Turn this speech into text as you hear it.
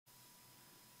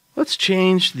Let's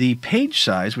change the page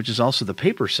size, which is also the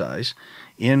paper size,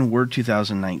 in Word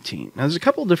 2019. Now, there's a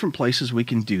couple different places we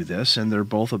can do this, and they're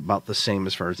both about the same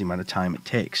as far as the amount of time it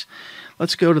takes.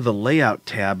 Let's go to the Layout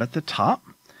tab at the top,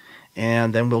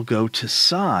 and then we'll go to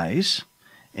Size,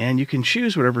 and you can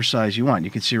choose whatever size you want.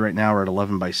 You can see right now we're at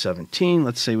 11 by 17.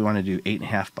 Let's say we want to do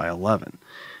 8.5 by 11.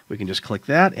 We can just click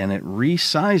that, and it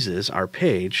resizes our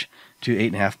page to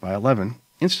 8.5 by 11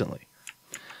 instantly.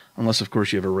 Unless, of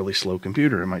course, you have a really slow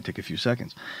computer. It might take a few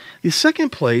seconds. The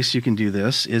second place you can do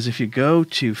this is if you go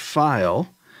to File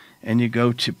and you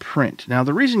go to Print. Now,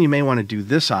 the reason you may want to do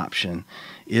this option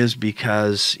is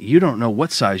because you don't know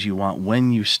what size you want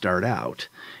when you start out.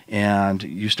 And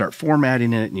you start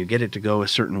formatting it and you get it to go a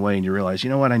certain way and you realize, you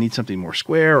know what, I need something more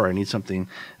square or I need something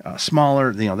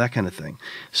smaller, that kind of thing.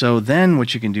 So then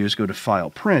what you can do is go to File,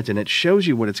 Print, and it shows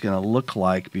you what it's going to look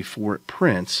like before it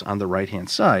prints on the right-hand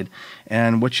side.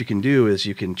 And what you can do is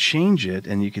you can change it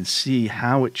and you can see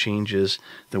how it changes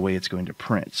the way it's going to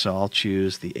print. So I'll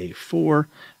choose the A4. You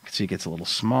can see it gets a little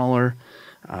smaller.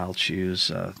 I'll choose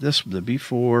the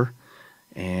B4,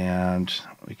 and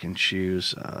we can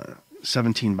choose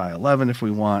 17 by 11 if we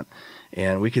want,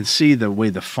 and we can see the way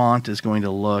the font is going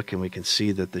to look, and we can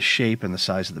see that the shape and the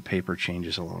size of the paper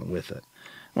changes along with it.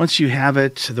 Once you have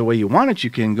it the way you want it,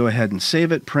 you can go ahead and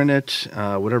save it, print it,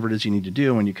 whatever it is you need to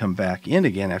do. When you come back in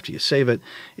again after you save it,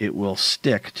 it will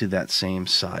stick to that same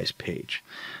size page.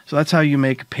 So that's how you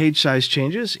make page size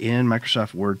changes in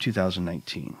Microsoft Word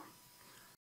 2019.